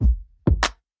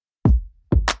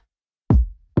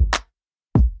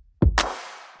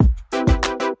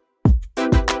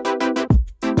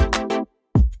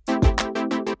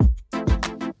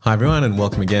Hi everyone and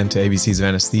welcome again to ABCs of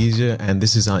Anesthesia, and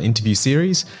this is our interview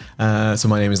series. So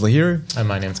my name is Lahiru. And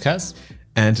my name's Kaz.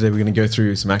 And today we're going to go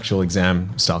through some actual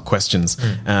exam style questions.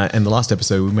 And the last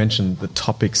episode we mentioned the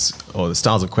topics or the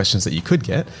styles of questions that you could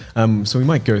get. So we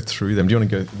might go through them. Do you want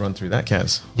to run through that,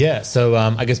 Kaz? Yeah, so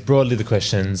I guess broadly the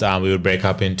questions we would break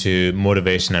up into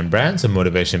motivation and brand. So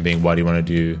motivation being why do you want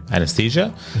to do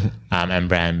anesthesia, and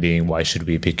brand being why should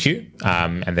we pick you.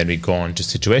 And then we go on to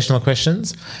situational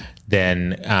questions.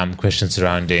 Then questions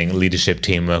surrounding leadership,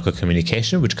 teamwork, or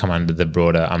communication, which come under the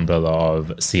broader umbrella of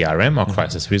CRM or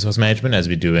crisis resource management, as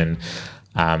we do in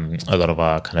a lot of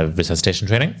our kind of resuscitation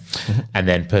training. And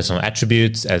then personal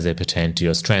attributes as they pertain to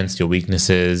your strengths, your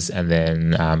weaknesses, and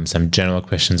then some general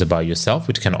questions about yourself,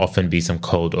 which can often be some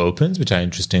cold opens, which are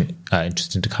interesting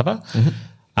to cover.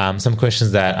 Some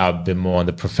questions that are a bit more on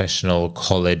the professional,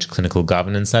 college, clinical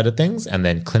governance side of things, and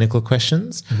then clinical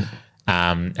questions.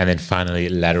 And then finally,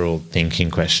 lateral thinking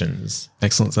questions.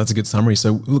 Excellent. So that's a good summary.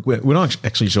 So look, we're not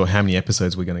actually sure how many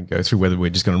episodes we're going to go through, whether we're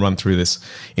just going to run through this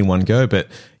in one go. But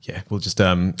yeah, we'll just,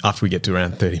 after we get to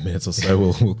around 30 minutes or so,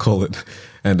 we'll call it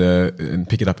and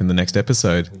pick it up in the next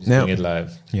episode. Now, bring it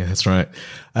live. Yeah, that's right.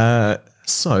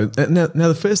 So now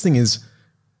the first thing is,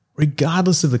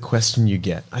 regardless of the question you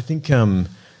get, I think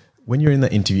when you're in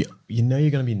that interview, you know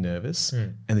you're going to be nervous,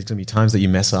 and there's going to be times that you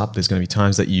mess up. There's going to be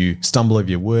times that you stumble over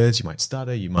your words. You might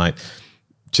stutter. You might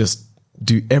just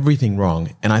do everything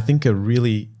wrong. And I think a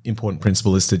really important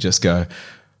principle is to just go,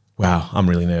 wow, I'm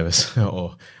really nervous.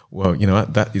 Or, well, you know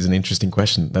what? That is an interesting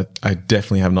question that I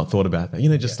definitely have not thought about that. You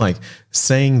know, just like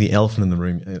saying the elephant in the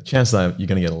room, chances are you're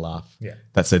going to get a laugh. Yeah.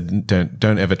 That said,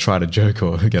 don't ever try to joke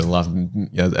or get a laugh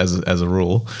as a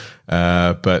rule.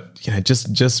 But you know,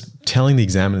 just telling the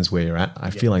examiners where you're at, I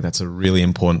feel like that's a really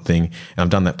important thing. And I've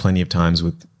done that plenty of times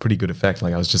with pretty good effect.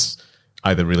 Like I was just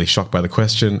either really shocked by the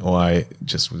question or I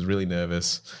just was really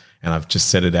nervous and I've just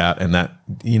said it out. And that,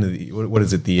 you know, what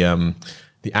is it?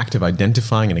 The act of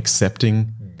identifying and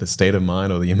accepting the state of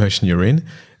mind or the emotion you're in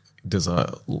does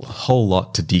a whole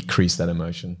lot to decrease that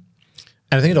emotion.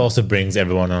 And I think it also brings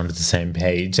everyone onto the same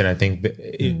page. And I think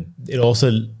it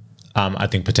also, I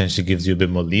think, potentially gives you a bit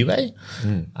more leeway.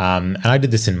 And I did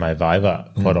this in my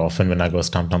Viva quite often when I go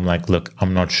stumped. I'm like, look,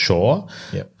 I'm not sure.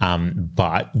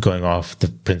 But going off the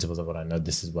principles of what I know,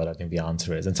 this is what I think the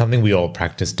answer is. And something we all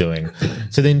practice doing.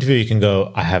 So the interview, you can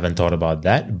go, I haven't thought about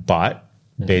that, but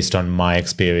based on my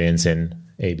experience in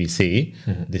ABC,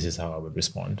 this is how I would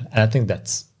respond. And I think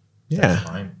that's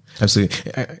fine.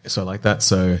 Absolutely. So I like that.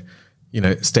 So, you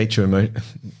know, state your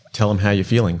tell them how you're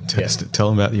feeling. Tell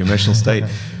them about the emotional state.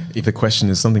 If the question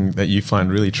is something that you find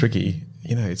really tricky,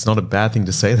 you know, it's not a bad thing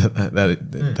to say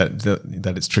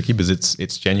that it's tricky because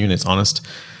it's genuine, it's honest.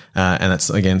 And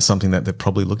that's, again, something that they're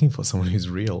probably looking for, someone who's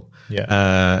real.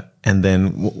 And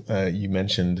then you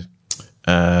mentioned...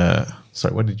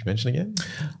 sorry, what did you mention again?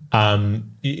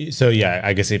 So yeah,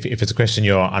 I guess if it's a question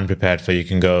you're unprepared for, you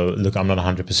can go, look, I'm not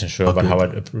 100% sure about how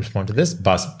I'd respond to this,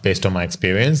 but based on my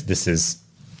experience, this is...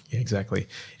 Yeah, exactly.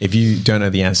 If you don't know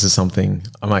the answer to something,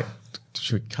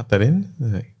 should we cut that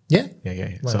in? Yeah.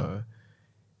 Wow. So,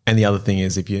 and the other thing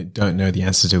is, if you don't know the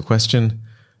answer to a question,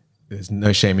 there's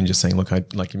no shame in just saying, look, I,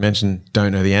 like you mentioned,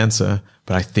 don't know the answer,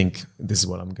 but I think this is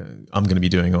what I'm going to be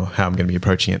doing or how I'm going to be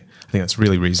approaching it. I think that's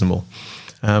really reasonable.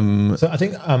 So I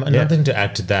think another thing to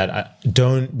add to that,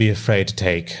 don't be afraid to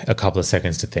take a couple of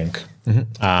seconds to think.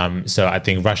 So I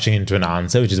think rushing into an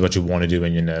answer, which is what you want to do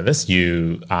when you're nervous,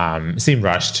 you seem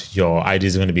rushed, your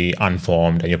ideas are going to be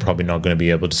unformed, and you're probably not going to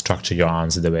be able to structure your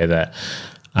answer the way that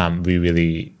we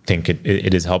really think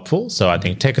it is helpful. So I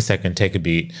think take a second, take a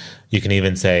beat. You can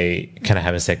even say, can I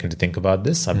have a second to think about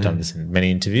this? I've done this in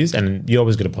many interviews, and you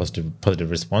always get a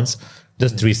positive response.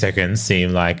 Those 3 seconds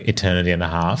seem like eternity and a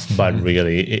half, but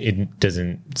really it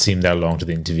doesn't seem that long to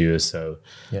the interviewer. So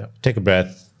take a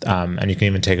breath, and you can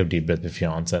even take a deep breath before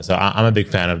you answer. So I'm a big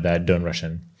fan of that. Don't rush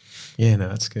in. Yeah, no,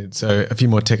 that's good. So a few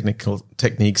more technical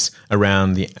techniques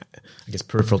around the, I guess,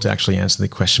 peripheral to actually answer the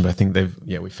question, but I think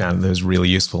we found those really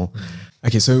useful.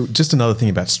 Okay, so just another thing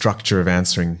about structure of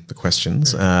answering the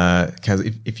questions.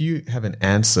 Kaz, if you have an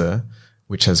answer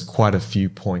which has quite a few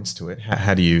points to it,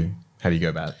 how do you go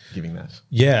about giving that?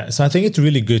 Yeah, so I think it's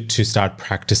really good to start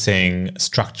practicing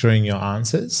structuring your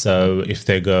answers. So if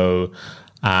they go,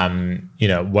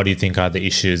 What do you think are the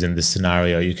issues in this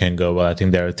scenario? You can go, well, I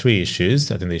think there are 3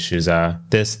 issues. I think the issues are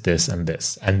this, this, and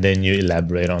this. And then you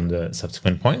elaborate on the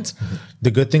subsequent points. Mm-hmm.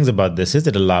 The good things about this is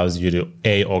it allows you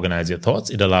to, organize your thoughts.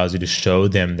 It allows you to show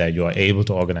them that you are able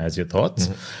to organize your thoughts.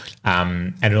 Mm-hmm.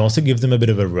 And it also gives them a bit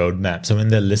of a roadmap. So when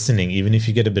they're listening, even if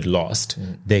you get a bit lost,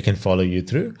 they can follow you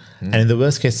through. And in the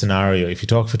worst case scenario, if you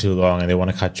talk for too long and they want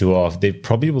to cut you off, they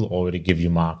probably will already give you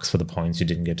marks for the points you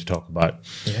didn't get to talk about.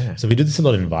 Yeah. So we do this a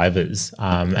lot in Vivas,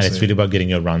 and it's really about getting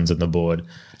your runs on the board.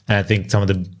 And I think some of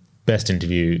the best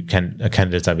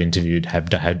candidates I've interviewed have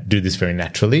do this very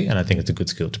naturally, and I think it's a good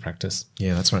skill to practice.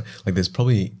 Yeah, that's right. Like, there's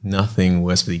probably nothing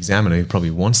worse for the examiner who probably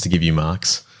wants to give you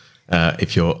marks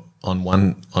if you're on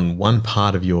one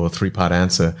part of your 3-part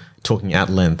answer talking at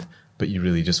length, but you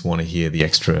really just want to hear the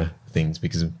extra things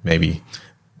because maybe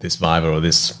this Viva or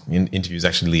this interview is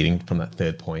actually leading from that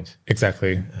 3rd point.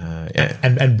 Exactly.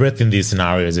 And breadth in these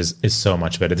scenarios is so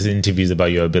much better. This interview is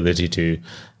about your ability to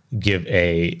give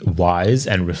a wise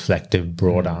and reflective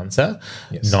broad answer,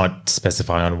 not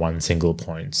specify on one single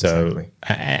point. So,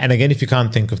 and again, if you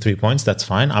can't think of 3 points, that's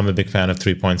fine. I'm a big fan of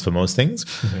 3 points for most things.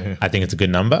 I think it's a good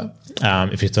number.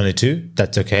 If it's only 2,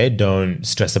 that's okay. Don't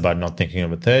stress about not thinking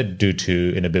of a 3rd. Do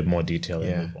 2 in a bit more detail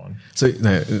and move on. So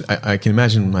I can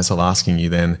imagine myself asking you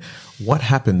then, what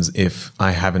happens if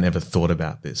I haven't ever thought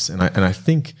about this? And I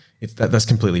think that's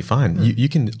completely fine. You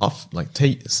can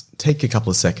take a couple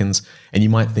of seconds, and you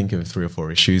might think of 3 or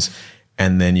 4 issues,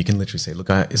 and then you can literally say, look,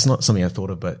 it's not something I thought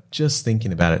of, but just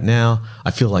thinking about it now,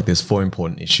 I feel like there's 4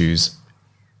 important issues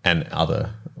and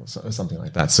other, or something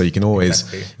like that. So you can always,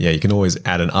 you can always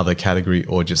add an other category,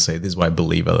 or just say, this is what I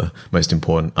believe are the most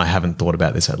important. I haven't thought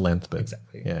about this at length, but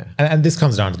And this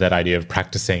comes down to that idea of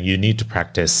practicing. You need to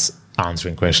practice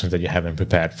answering questions that you haven't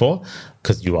prepared for,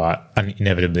 because you are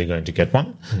inevitably going to get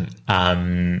one.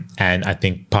 And I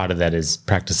think part of that is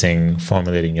practicing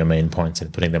formulating your main points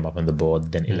and putting them up on the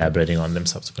board, then elaborating on them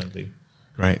subsequently.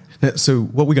 Great. So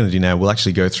what we're going to do now, we'll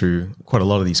actually go through quite a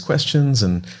lot of these questions,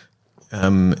 and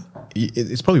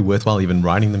it's probably worthwhile even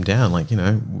writing them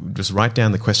down. Just write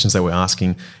down the questions that we're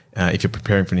asking. If you're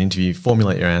preparing for an interview,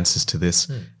 formulate your answers to this.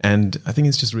 And I think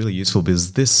it's just really useful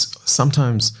because this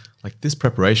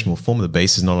preparation will form the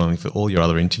basis not only for all your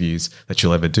other interviews that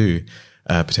you'll ever do,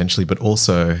 potentially, but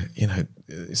also,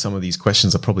 some of these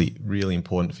questions are probably really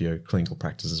important for your clinical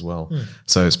practice as well.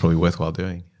 So it's probably worthwhile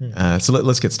doing. So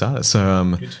let's get started.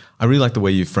 So I really like the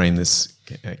way you frame this,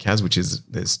 Kaz, which is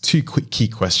there's 2 quick key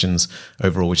questions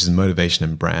overall, which is motivation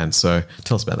and brand. So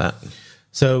tell us about that.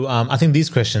 So I think these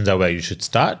questions are where you should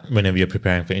start whenever you're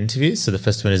preparing for interviews. So the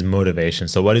first one is motivation.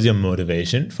 So what is your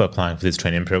motivation for applying for this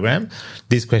training program?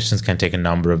 These questions can take a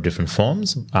number of different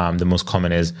forms. The most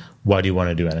common is, why do you want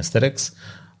to do anesthetics?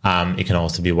 It can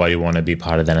also be, why do you want to be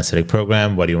part of the anesthetic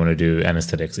program? Why do you want to do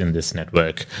anesthetics in this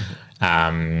network?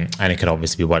 And it can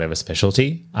obviously be whatever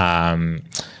specialty. And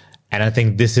I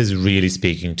think this is really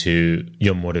speaking to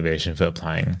your motivation for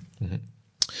applying.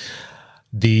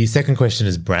 The second question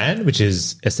is brand, which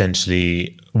is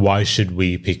essentially, why should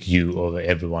we pick you over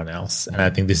everyone else? And I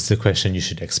think this is a question you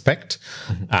should expect.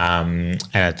 And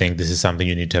I think this is something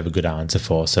you need to have a good answer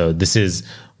for. So this is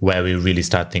where we really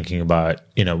start thinking about,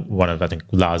 one of, I think,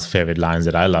 Lars' favorite lines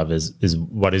that I love is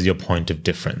what is your point of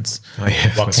difference?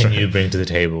 What can you bring to the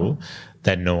table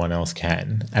that no one else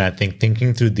can? And I think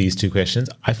thinking through these 2 questions,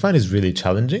 I find is really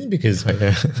challenging because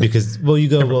you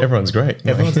go, everyone's great.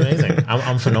 Everyone's amazing.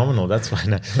 I'm phenomenal. That's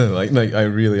fine. I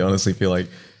really honestly feel like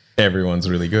everyone's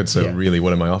really good. So really,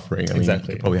 what am I offering? I mean, you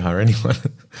could probably hire anyone.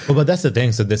 Well, but that's the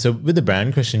thing. So with the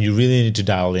brand question, you really need to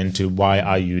dial into, why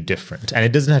are you different? And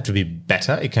it doesn't have to be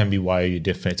better. It can be, why are you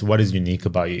different? It's what is unique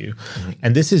about you?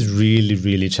 And this is really,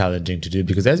 really challenging to do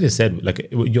because, as you said, like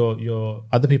your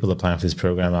other people applying for this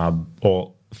program are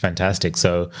all fantastic.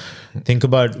 So think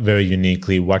about very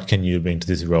uniquely, what can you bring to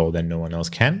this role that no one else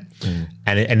can?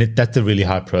 And that's a really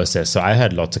hard process. So I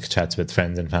had lots of chats with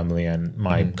friends and family and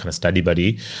my kind of study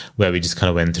buddy, where we just kind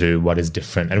of went through what is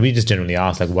different. And we just generally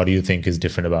asked, like, what do you think is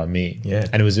different about me?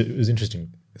 And it was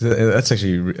interesting. That's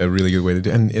actually a really good way to do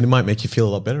it. And it might make you feel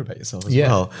a lot better about yourself as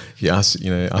well. If you ask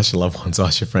your loved ones,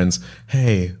 ask your friends,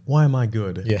 hey, why am I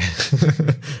good?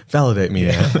 Validate me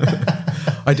now.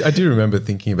 I do remember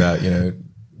thinking about,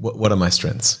 what are my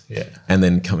strengths? And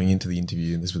then coming into the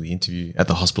interview, and this was the interview at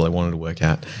the hospital I wanted to work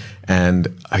at, and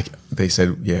they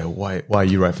said, why are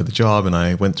you right for the job? And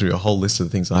I went through a whole list of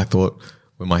the things that I thought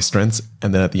were my strengths,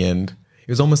 and then at the end, it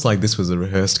was almost like this was a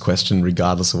rehearsed question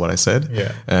regardless of what I said.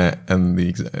 And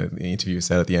the interviewer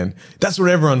said at the end, that's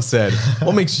what everyone said.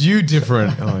 What makes you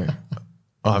different? And I'm like,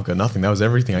 oh, I've got nothing. That was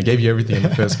everything. I gave you everything in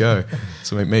the first go.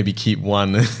 So maybe keep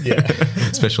one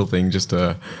special thing just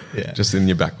in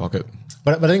your back pocket.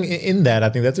 But I think in that, I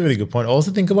think that's a really good point.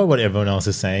 Also think about what everyone else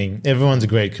is saying. Everyone's a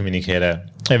great communicator.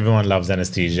 Everyone loves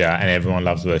anesthesia, and everyone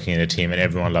loves working in a team, and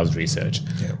everyone loves research.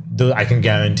 Yeah. Though I can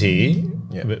guarantee,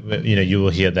 you will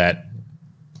hear that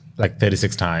like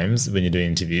 36 times when you're doing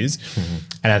interviews.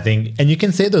 And I think, and you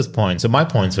can say those points. So my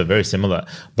points were very similar,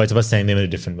 but it's about saying them in a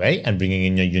different way and bringing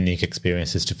in your unique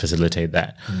experiences to facilitate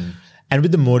that. And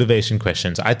with the motivation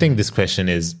questions, I think this question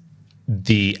is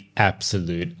the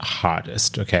absolute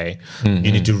hardest, okay?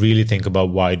 You need to really think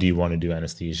about why do you want to do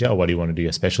anesthesia or why do you want to do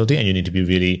your specialty, and you need to be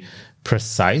really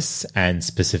precise and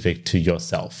specific to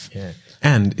yourself. Yeah.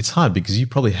 And it's hard because you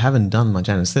probably haven't done much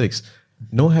anesthetics,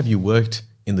 nor have you worked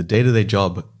in the day-to-day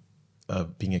job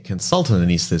of being a consultant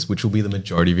anesthetist, which will be the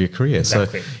majority of your career.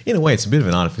 Exactly. So in a way, it's a bit of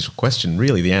an artificial question.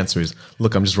 Really, the answer is,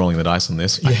 look, I'm just rolling the dice on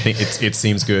this. I think it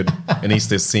seems good.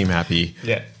 Anesthetists seem happy.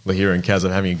 Yeah. Lahira and Kaz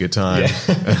are having a good time.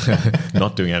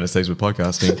 Not doing anesthetics with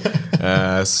podcasting.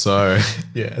 That's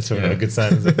probably not a good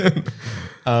sign, is it?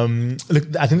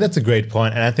 Look, I think that's a great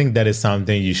point, and I think that is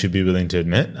something you should be willing to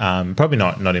admit. Probably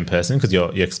not in person, because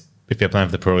if you're applying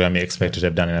for the program, you're expected to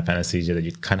have done enough anesthesia that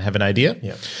you kind of have an idea.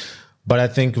 Yeah. But I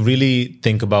think really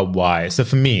think about why. So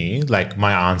for me, like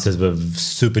my answers were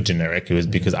super generic. It was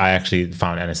because I actually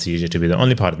found anesthesia to be the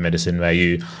only part of medicine where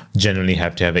you generally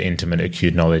have to have an intimate,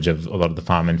 acute knowledge of a lot of the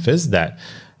pharm and phys that,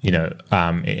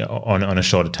 on a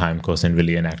shorter time course and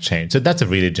really enact change. So that's a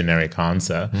really generic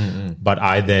answer. But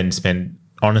I then spent,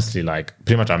 honestly, like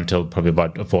pretty much until probably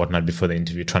about a fortnight before the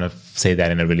interview trying to say that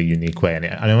in a really unique way. And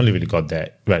I only really got there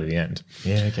right at the end.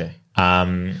 Yeah, okay.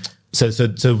 So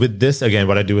with this, again,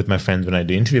 what I do with my friends when I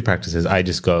do interview practices, I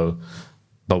just go,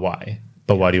 but why?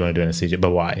 But why do you want to do anesthesia? But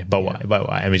why? But why? But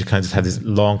why? And we just kind of just have this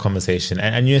long conversation,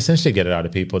 and you essentially get it out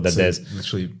of people that there's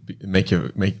literally make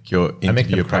your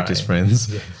interview practice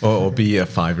friends, or be a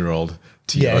 5-year-old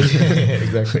to you.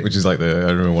 Exactly. Which is like I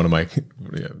remember one of my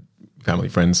family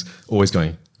friends always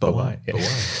going, but why? But why?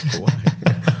 But why?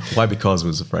 Why because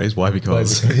was the phrase. Why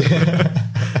because?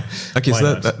 Okay,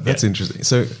 so that's interesting.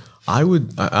 So I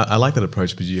like that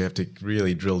approach, because you have to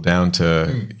really drill down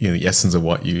to the essence of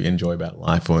what you enjoy about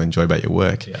life or enjoy about your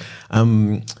work. Yeah.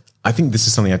 I think this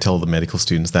is something I tell the medical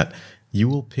students, that you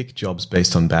will pick jobs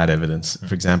based on bad evidence.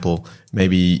 For example,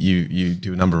 maybe you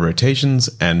do a number of rotations,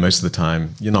 and most of the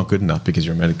time you're not good enough because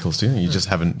you're a medical student. You just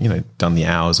haven't done the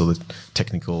hours or the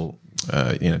technical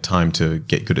time to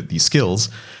get good at these skills.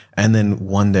 And then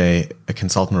one day a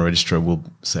consultant or registrar will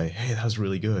say, hey, that was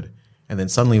really good. And then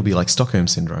suddenly you'll be like Stockholm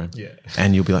syndrome. Yeah.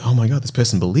 And you'll be like, oh my God, this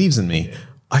person believes in me. Yeah.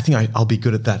 I think I'll be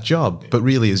good at that job. But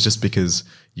really it's just because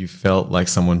you felt like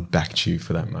someone backed you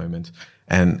for that moment.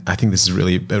 And I think this is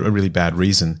really a really bad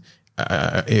reason.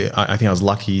 I think I was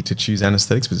lucky to choose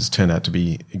anesthetics because it's turned out to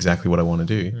be exactly what I want to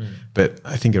do. But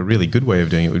I think a really good way of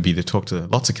doing it would be to talk to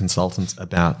lots of consultants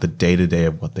about the day-to-day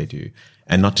of what they do.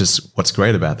 And not just what's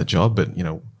great about the job, but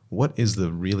what is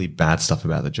the really bad stuff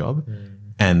about the job?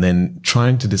 And then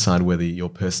trying to decide whether your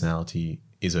personality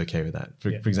is okay with that.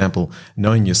 For example,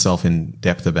 knowing yourself in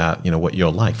depth about, what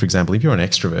you're like. For example, if you're an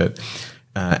extrovert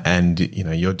and,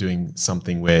 you're doing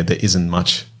something where there isn't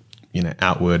much,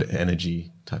 outward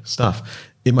energy type of stuff,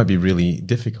 it might be really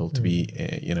difficult to be,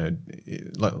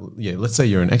 let's say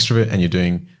you're an extrovert and you're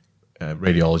doing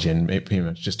radiology and pretty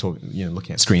much just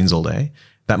looking at screens all day.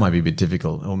 That might be a bit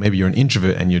difficult. Or maybe you're an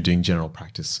introvert and you're doing general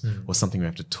practice or something where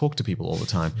you have to talk to people all the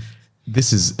time.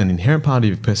 This is an inherent part of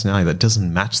your personality that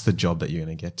doesn't match the job that you're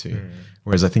going to get to.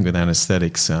 Whereas I think with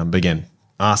anesthetics, but again,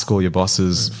 ask all your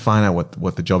bosses, find out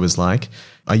what the job is like.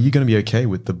 Are you going to be okay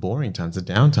with the boring times, the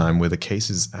downtime where the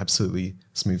case is absolutely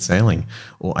smooth sailing?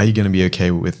 Or are you going to be okay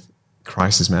with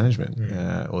crisis management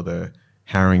or the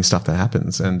harrowing stuff that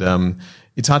happens? And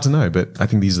it's hard to know, but I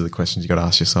think these are the questions you got to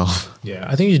ask yourself. Yeah,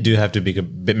 I think you do have to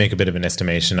make a bit of an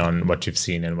estimation on what you've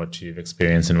seen and what you've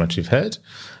experienced and what you've heard.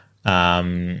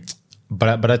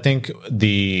 But I think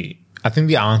the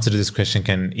answer to this question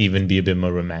can even be a bit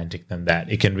more romantic than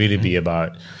that. It can really be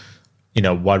about,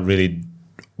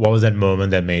 what was that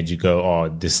moment that made you go, oh,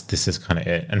 this is kind of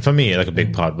it. And for me, like a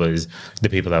big part was the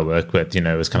people I work with.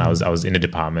 It was kind of I was in a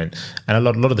department, and a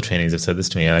lot of the trainings have said this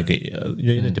to me. Like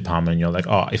you're in a department, and you're like,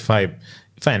 oh, if I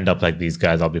end up like these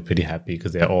guys, I'll be pretty happy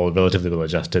because they're all relatively well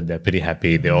adjusted. They're pretty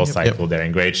happy. They all cycle. They're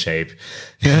in great shape.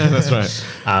 Yeah, that's right.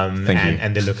 Thank you.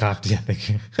 And they look after you. Thank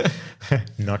you.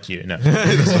 Not you, no.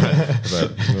 That's right.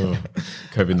 But,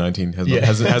 COVID-19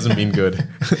 hasn't been good.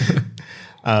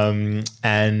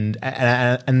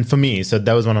 And for me, so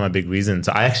that was one of my big reasons.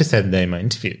 I actually said that in my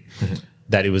interview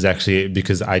that it was actually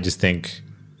because I just think,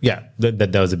 yeah,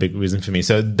 that was a big reason for me.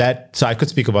 So I could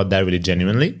speak about that really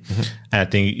genuinely. And I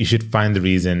think you should find the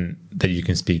reason that you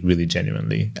can speak really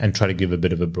genuinely and try to give a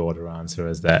bit of a broader answer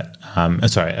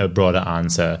a broader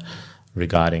answer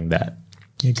regarding that.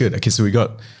 Yeah, good. Okay, so we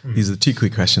got, these are the 2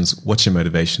 quick questions. What's your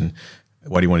motivation?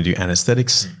 Why do you want to do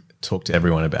anesthetics? Talk to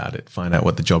everyone about it. Find out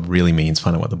what the job really means.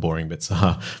 Find out what the boring bits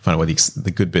are. Find out what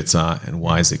the good bits are and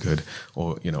why is it good.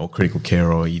 Or, or critical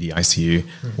care or ED, ICU.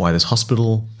 Why there's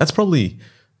hospital. That's probably,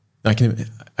 I can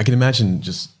imagine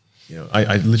just,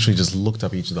 I literally just looked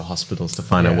up each of the hospitals to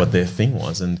find out what their thing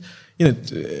was. And,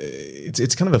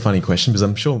 it's kind of a funny question because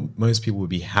I'm sure most people would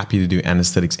be happy to do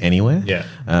anesthetics anywhere.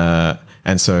 Yeah.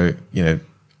 And so,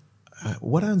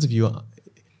 what happens if your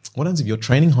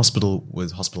training hospital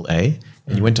was hospital A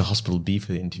and you went to hospital B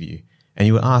for the interview and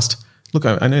you were asked, look,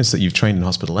 I noticed that you've trained in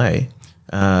hospital A.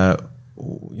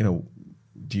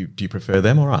 Do you prefer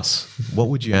them or us? What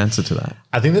would you answer to that?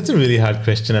 I think that's a really hard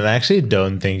question. And I actually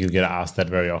don't think you get asked that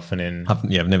very often I've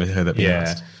never heard that being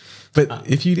asked. But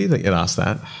if you did get asked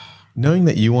that, knowing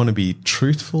that you want to be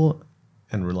truthful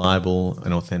and reliable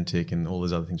and authentic and all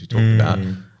those other things we talked about,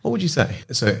 what would you say?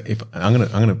 So if I'm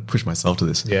gonna push myself to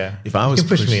this. Yeah. If I was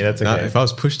push me, that's okay. If I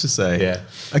was pushed to say,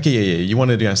 okay, you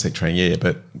want to do anesthetic training,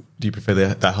 but do you prefer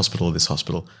that hospital or this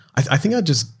hospital? I think I'd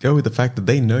just go with the fact that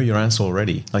they know your answer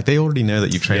already. Like they already know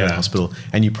that you've trained in a hospital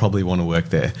and you probably want to work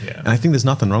there. Yeah. And I think there's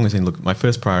nothing wrong with saying, look, my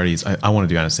first priority is I want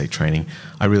to do anesthetic training.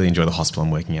 I really enjoy the hospital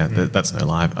I'm working at. That's no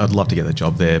lie. I'd love to get the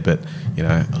job there, but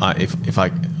if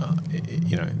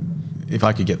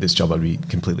I could get this job, I'd be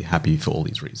completely happy for all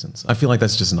these reasons. I feel like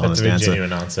that's just an honest answer.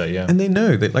 Genuine answer, yeah. And they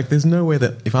know that, like, there's no way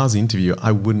that if I was the interviewer,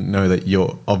 I wouldn't know that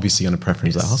you're obviously going to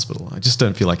preference that hospital. I just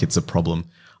don't feel like it's a problem.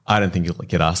 I don't think you'll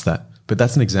get asked that. But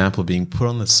that's an example of being put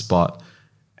on the spot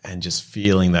and just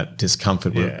feeling that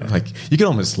discomfort. Where, like, you can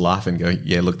almost laugh and go,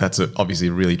 yeah, look, that's obviously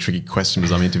a really tricky question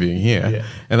because I'm interviewing here.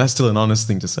 And that's still an honest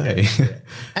thing to say.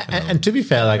 And to be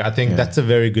fair, like, I think that's a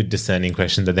very good discerning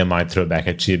question that they might throw back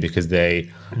at you because they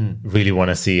really want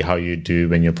to see how you do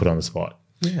when you're put on the spot.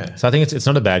 Yeah. So I think it's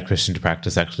not a bad question to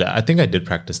practice, actually. I think I did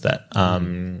practice that.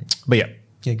 But yeah.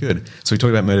 Yeah, good. So we talked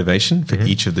about motivation for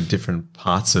each of the different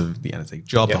parts of the anesthetic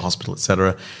job, the hospital,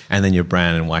 etc., and then your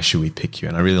brand and why should we pick you.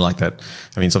 And I really like that.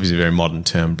 I mean, it's obviously a very modern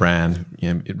term, brand.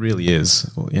 It really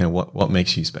is. What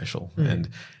makes you special, and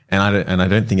I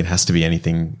don't think it has to be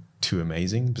anything too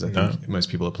amazing because I think most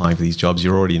people applying for these jobs,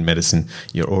 you're already in medicine,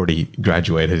 you're already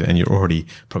graduated, and you're already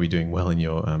probably doing well in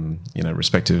your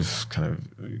respective kind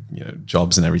of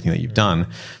jobs and everything that you've done.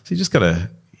 So you just got to.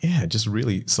 Yeah, just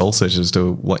really soul search as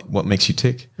to what makes you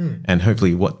tick. And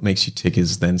hopefully what makes you tick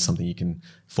is then something you can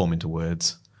form into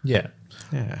words. Yeah.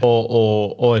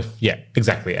 Or if,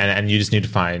 exactly. And you just need to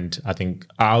find, I think,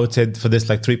 I would say for this,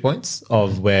 like 3 points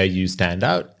of where you stand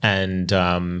out. And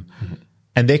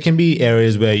there can be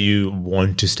areas where you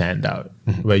want to stand out,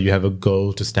 where you have a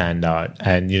goal to stand out.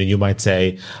 And, you might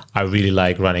say, I really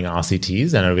like running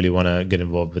RCTs and I really want to get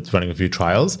involved with running a few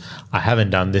trials. I haven't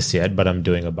done this yet, but I'm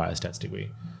doing a biostats degree.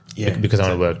 Yeah, because I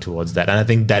want to work towards that. And I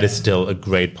think that is still a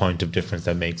great point of difference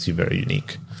that makes you very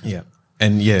unique. Yeah.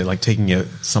 And like taking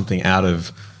something out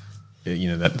of,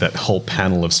 that whole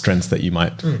panel of strengths that you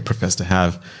might profess to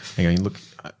have and going, look,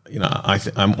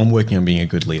 I'm working on being a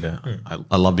good leader.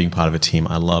 I love being part of a team.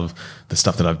 I love the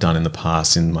stuff that I've done in the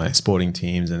past in my sporting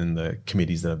teams and in the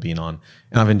committees that I've been on.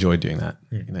 And I've enjoyed doing that.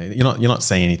 You're not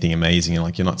saying anything amazing and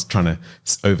like you're not trying to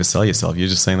oversell yourself. You're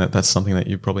just saying that that's something that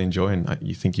you probably enjoy and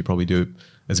you think you probably do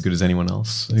as good as anyone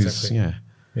else. Exactly.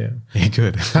 Yeah,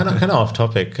 good. kind of off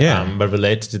topic, but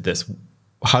related to this.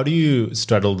 How do you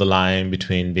straddle the line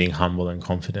between being humble and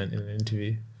confident in an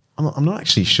interview? I'm not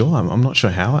actually sure. I'm not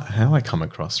sure how I come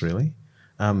across really.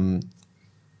 I'm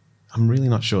really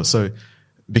not sure. So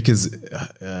because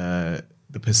the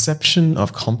perception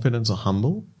of confidence or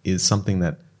humble is something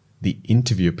that the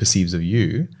interviewer perceives of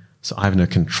you. So I have no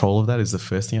control of that is the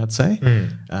first thing I'd say.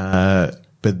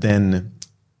 But then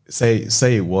say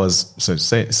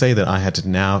that I had to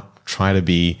now try to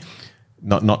be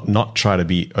not try to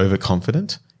be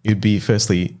overconfident. It'd be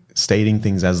firstly stating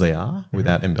things as they are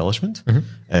without embellishment.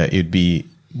 It'd be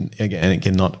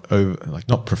again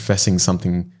not professing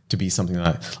something to be something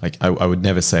that I would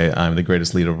never say I'm the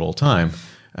greatest leader of all time,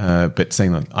 but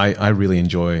saying that I really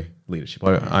enjoy leadership.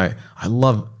 I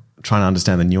love trying to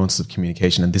understand the nuances of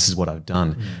communication, and this is what I've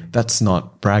done. That's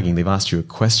not bragging. They've asked you a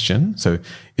question, so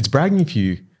it's bragging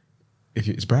if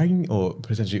it's bragging or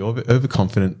potentially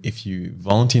overconfident if you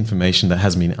volunteer information that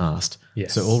hasn't been asked.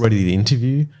 Yes. So already the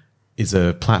interview is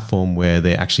a platform where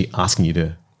they're actually asking you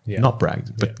to not brag,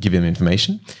 but give them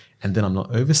information. And then I'm not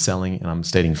overselling and I'm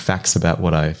stating facts about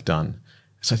what I've done.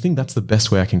 So I think that's the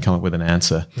best way I can come up with an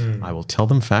answer. I will tell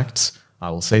them facts. I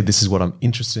will say this is what I'm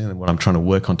interested in and what I'm trying to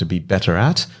work on to be better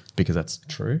at, because that's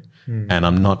true.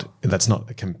 And that's not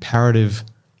a comparative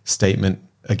statement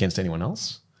against anyone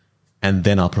else. And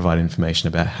then I'll provide information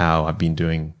about how I've been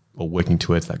doing or working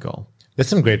towards that goal. There's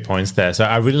some great points there. So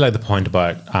I really like the point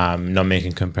about not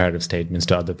making comparative statements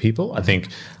to other people. I think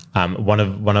I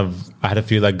had a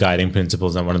few like guiding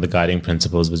principles, and one of the guiding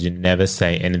principles was you never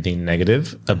say anything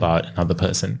negative about another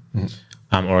person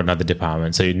or another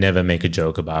department. So you never make a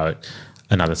joke about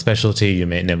another specialty. You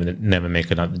may never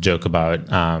make another joke about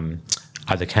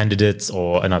other candidates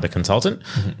or another consultant.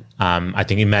 I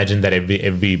think imagine that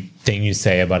everything you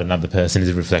say about another person is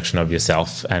a reflection of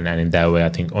yourself, and in that way, I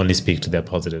think only speak to their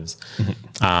positives.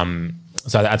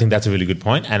 So I think that's a really good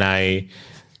point, and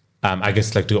I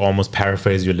guess like to almost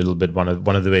paraphrase you a little bit. One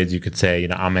of the ways you could say,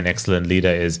 I'm an excellent leader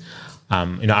is,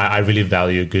 I really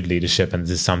value good leadership, and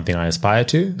this is something I aspire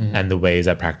to. And the ways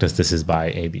I practice this is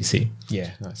by ABC.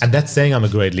 Yeah, nice. And that's saying I'm a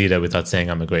great leader without saying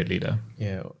I'm a great leader.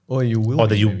 Yeah, or you will, or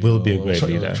that you will be a great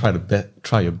leader.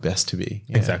 Try your best to be.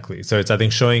 Yeah. Exactly. So it's, I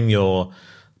think, showing your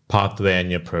pathway and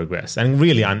your progress, and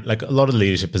really, like a lot of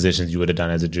leadership positions you would have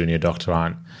done as a junior doctor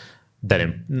aren't that. I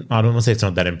don't want to say it's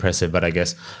not that impressive, but I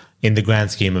guess in the grand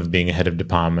scheme of being a head of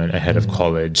department, a head of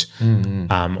college,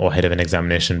 or head of an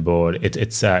examination board,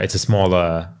 it's a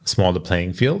smaller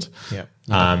playing field. Yeah.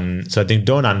 So I think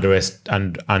don't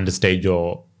understate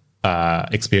your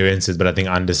experiences, but I think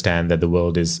understand that the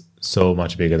world is so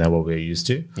much bigger than what we're used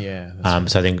to. Yeah.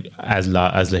 So I think as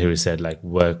Lahiri said, like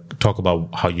talk about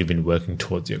how you've been working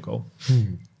towards your goal.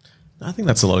 I think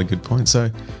that's a lot of good points. So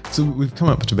we've come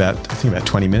up to about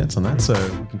 20 minutes on that. So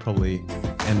we can probably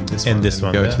end this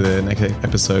one. Go to the next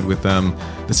episode with the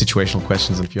situational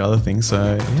questions and a few other things.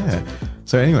 So yeah.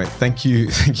 So anyway, thank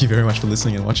you very much for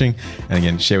listening and watching. And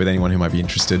again, share with anyone who might be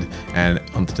interested. And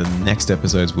on to the next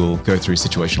episodes, we'll go through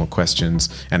situational questions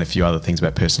and a few other things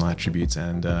about personal attributes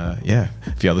and a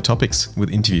few other topics with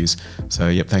interviews. So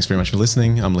yep, thanks very much for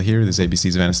listening. I'm Lahiri. This is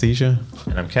ABCs of Anesthesia.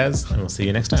 And I'm Kaz, and we'll see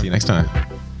you next time. See you next time.